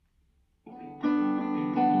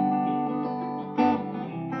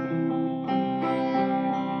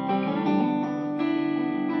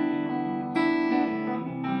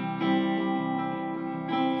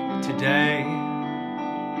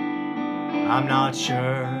I'm not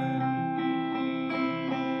sure,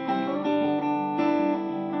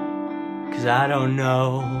 'cause I don't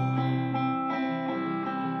know.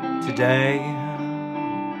 Today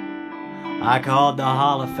I called the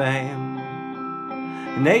Hall of Fame,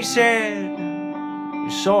 and they said,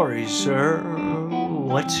 "Sorry, sir,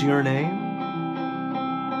 what's your name?"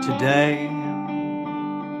 Today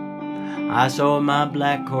I sold my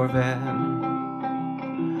black Corvette.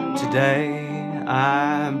 Today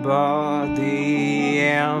I bought the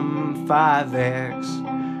M5X.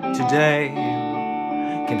 Today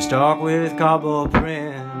came stock with cardboard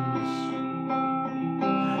prints.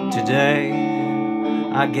 Today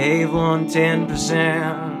I gave one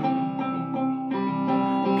 10%.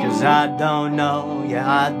 'Cause I don't know, yeah,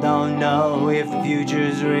 I don't know if the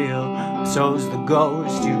future's real. So's the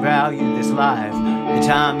ghost, you value this life. The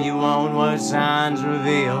time you own, what signs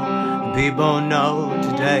reveal. And people know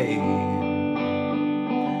today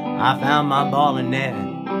I found my ball and net.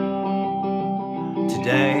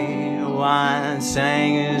 Today a wine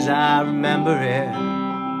sang as I remember it.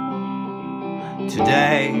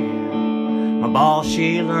 Today my ball,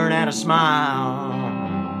 she learned how to smile.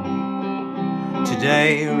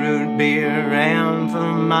 Today root beer ran for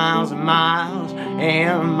miles and miles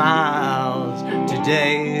and miles.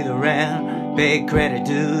 Today the rent paid credit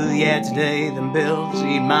to, yeah, today the bills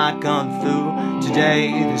he might come through.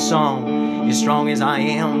 Today the song is strong as I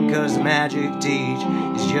am, 'cause the magic teach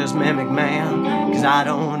is just mimic man. 'Cause I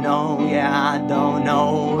don't know, yeah, I don't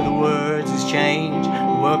know, the words has changed,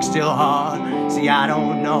 the work's still hard. See, I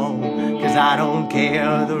don't know, 'cause I don't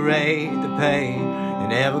care the rate, the pay, they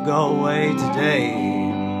never go away. Today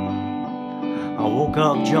I woke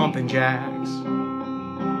up jumping jacks.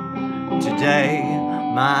 Today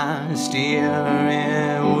my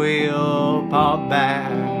steering wheel popped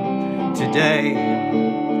back. Today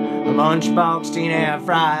a lunchbox teen air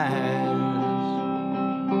fries.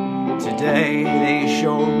 Today they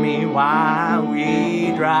showed me why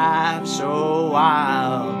we drive so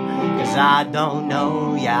wild. 'Cause I don't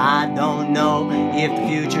know, yeah, I don't know if the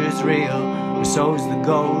future's real. Or so's the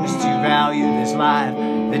ghost, you value this life.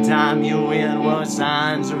 The time you win, what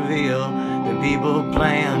signs reveal. The people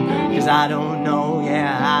plan, 'cause I don't know,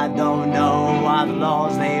 yeah, I don't know why the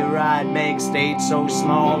laws they write make states so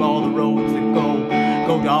small. All the roads that go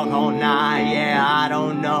dark all night, yeah, I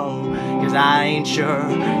don't know, 'cause I ain't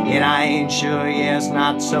sure, yet I ain't sure, yes,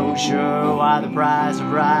 not so sure why the price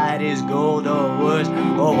of right is gold or worse,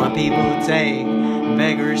 or why people take and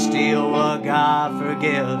beggars steal what God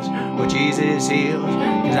forgives, what Jesus heals.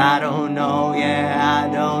 'Cause I don't know, yeah, I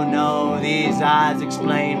don't know, these eyes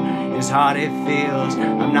explain as hard it feels.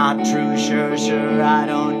 I'm not true sure, I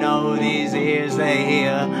don't know, these ears they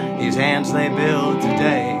hear, these hands they build.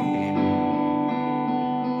 Today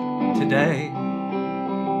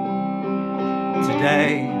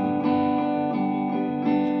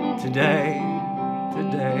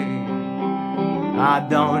I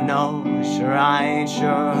don't know, sure I ain't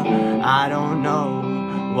sure, I don't know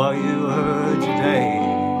what you heard today.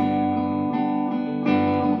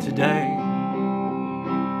 Today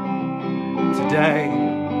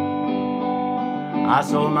I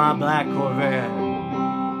sold my black Corvette.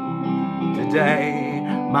 Today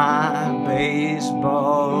my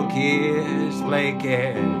baseball kids play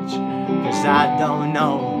catch. 'Cause I don't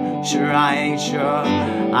know, sure I ain't sure,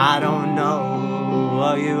 I don't know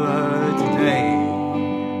what you heard today.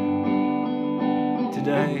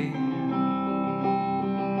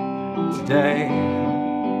 Today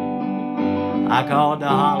I called the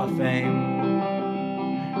Hall of Fame,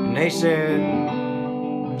 and they said,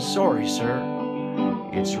 "Sorry, sir,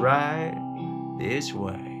 it's right this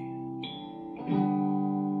way."